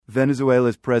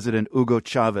Venezuela's President Hugo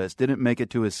Chávez didn't make it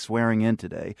to his swearing-in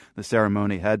today. The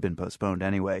ceremony had been postponed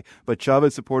anyway. But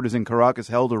Chávez supporters in Caracas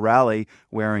held a rally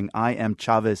wearing I Am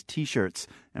Chávez t-shirts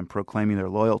and proclaiming their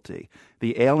loyalty.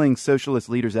 The ailing socialist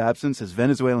leader's absence has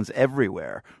Venezuelans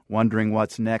everywhere wondering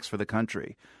what's next for the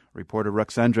country. Reporter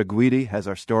Roxandra Guidi has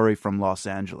our story from Los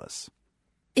Angeles.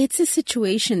 It's a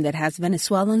situation that has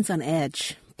Venezuelans on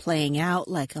edge, playing out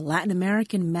like a Latin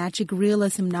American magic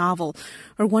realism novel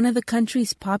or one of the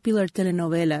country's popular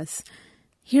telenovelas.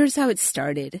 Here's how it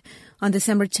started. On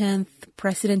December 10th,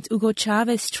 President Hugo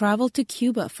Chávez traveled to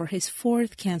Cuba for his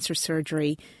fourth cancer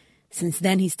surgery. Since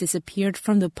then, he's disappeared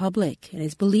from the public and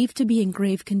is believed to be in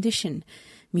grave condition.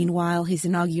 Meanwhile, his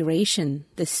inauguration,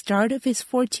 the start of his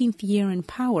 14th year in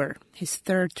power, his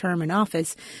third term in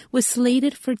office, was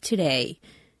slated for today.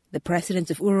 The presidents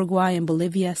of Uruguay and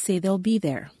Bolivia say they'll be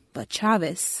there, but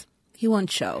Chávez, he won't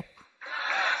show.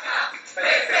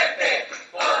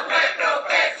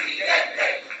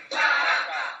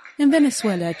 In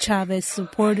Venezuela, Chávez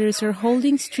supporters are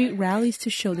holding street rallies to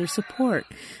show their support.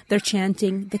 They're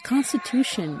chanting, "The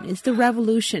Constitution is the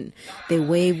revolution." They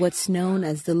wave what's known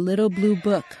as the Little Blue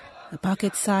Book, a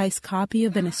pocket-sized copy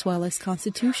of Venezuela's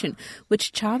Constitution,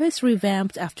 which Chávez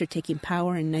revamped after taking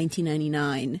power in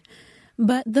 1999.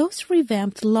 But those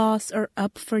revamped laws are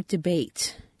up for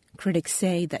debate. Critics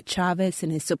say that Chávez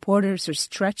and his supporters are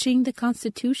stretching the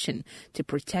Constitution to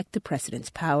protect the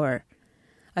president's power.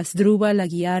 Asdrúbal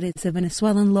Aguiar is a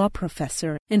Venezuelan law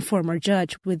professor and former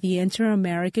judge with the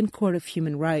Inter-American Court of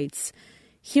Human Rights.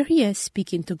 Here he is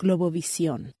speaking to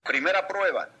Globovisión. Primera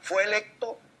prueba, fue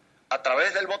electo a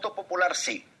través del voto popular,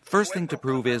 sí. First thing to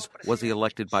prove is, was he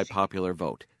elected by popular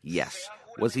vote? Yes.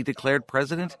 Was he declared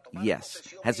president? Yes.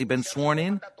 Has he been sworn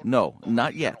in? No,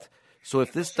 not yet. So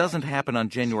if this doesn't happen on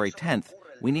January 10th,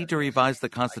 we need to revise the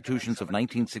constitutions of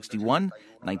 1961,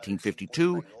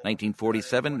 1952,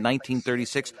 1947,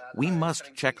 1936. We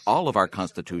must check all of our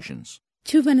constitutions.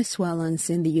 To Venezuelans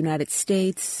in the United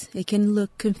States, it can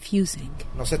look confusing.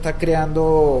 No se está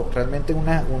creando realmente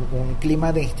un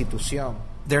clima de institución.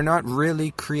 They're not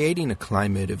really creating a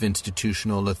climate of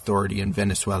institutional authority in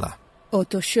Venezuela.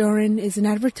 Otto Schuren is an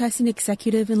advertising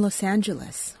executive in Los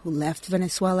Angeles who left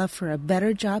Venezuela for a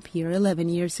better job here 11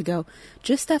 years ago,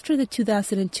 just after the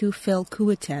 2002 failed coup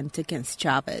attempt against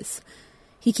Chávez.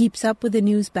 He keeps up with the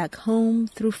news back home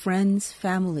through friends,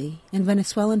 family, and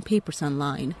Venezuelan papers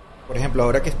online. Por ejemplo,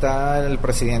 ahora que está el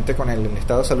presidente con el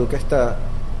estado de salud que está...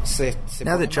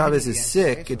 Now that Chávez is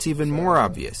sick, it's even more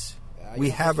obvious.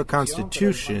 We have a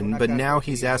constitution, but now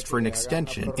he's asked for an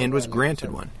extension and was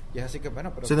granted one.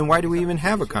 So then why do we even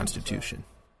have a constitution?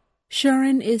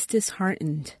 Schuren is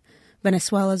disheartened.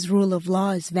 Venezuela's rule of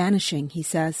law is vanishing, he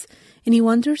says, and he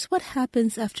wonders what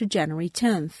happens after January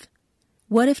 10th.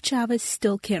 What if Chávez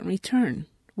still can't return?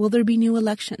 Will there be new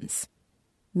elections?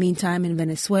 Meantime, in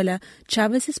Venezuela,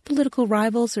 Chávez's political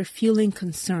rivals are fueling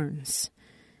concerns.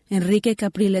 Enrique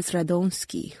Capriles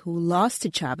Radonsky, who lost to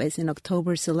Chávez in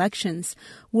October's elections,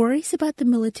 worries about the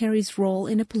military's role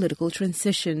in a political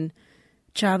transition.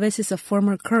 Chávez is a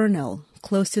former colonel,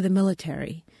 close to the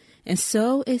military, and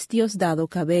so is Diosdado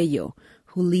Cabello,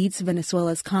 who leads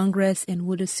Venezuela's Congress and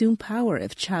would assume power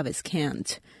if Chávez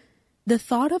can't. The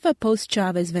thought of a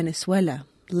post-Chávez Venezuela,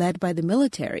 led by the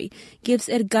military, gives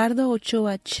Edgardo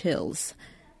Ochoa chills.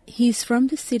 He's from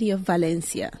the city of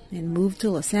Valencia and moved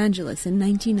to Los Angeles in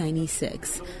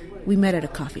 1996. We met at a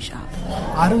coffee shop.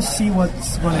 I don't see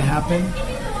what's going to happen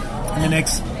in the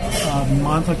next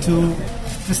month or two.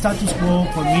 The status quo,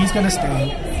 for me, is going to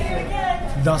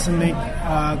stay. Doesn't make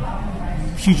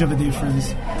huge of a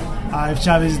difference. If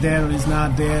Chávez is dead or is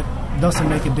not dead, doesn't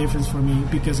make a difference for me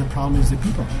because the problem is the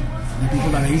people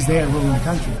that he's there ruling the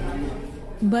country.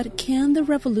 But can the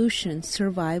revolution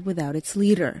survive without its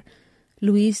leader?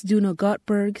 Luis Duno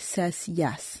Gottberg says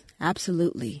yes,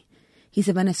 absolutely. He's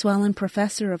a Venezuelan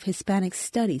professor of Hispanic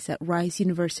Studies at Rice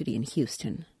University in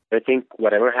Houston. I think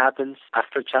whatever happens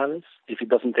after Chávez, if it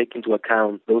doesn't take into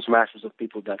account those masses of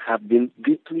people that have been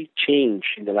deeply changed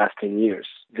in the last 10 years,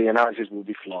 the analysis will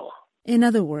be flawed. In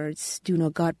other words,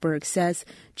 Duno Gottberg says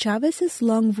Chávez's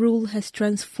long rule has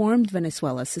transformed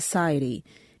Venezuela's society,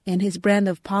 and his brand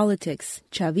of politics,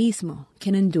 Chavismo,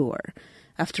 can endure.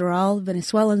 After all,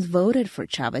 Venezuelans voted for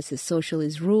Chávez's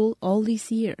socialist rule all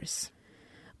these years.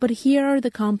 But here are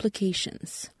the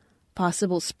complications.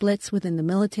 Possible splits within the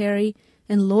military,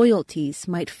 and loyalties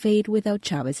might fade without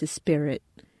Chávez's spirit.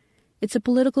 It's a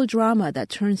political drama that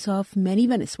turns off many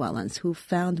Venezuelans who've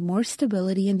found more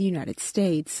stability in the United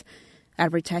States.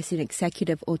 Advertising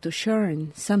executive Otto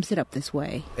Schuren sums it up this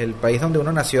way. El país donde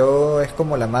uno nació es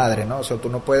como la madre, ¿no? O sea,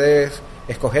 tú no puedes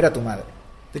escoger a tu madre.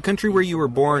 The country where you were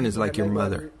born is like your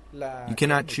mother. You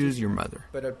cannot choose your mother.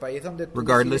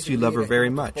 Regardless, you love her very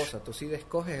much.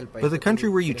 But the country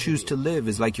where you choose to live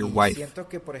is like your wife.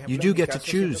 You do get to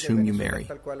choose whom you marry.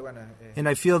 And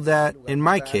I feel that, in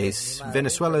my case,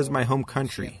 Venezuela is my home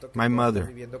country, my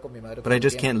mother. But I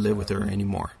just can't live with her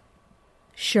anymore.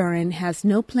 Sharon has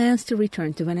no plans to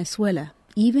return to Venezuela,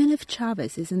 even if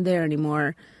Chávez isn't there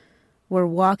anymore. We're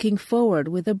walking forward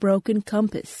with a broken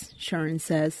compass, Sharon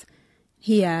says.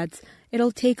 He adds,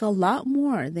 it'll take a lot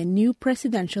more than new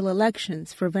presidential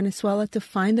elections for Venezuela to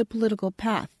find the political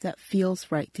path that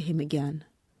feels right to him again.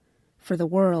 For The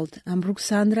World, I'm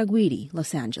Ruxandra Guidi,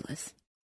 Los Angeles.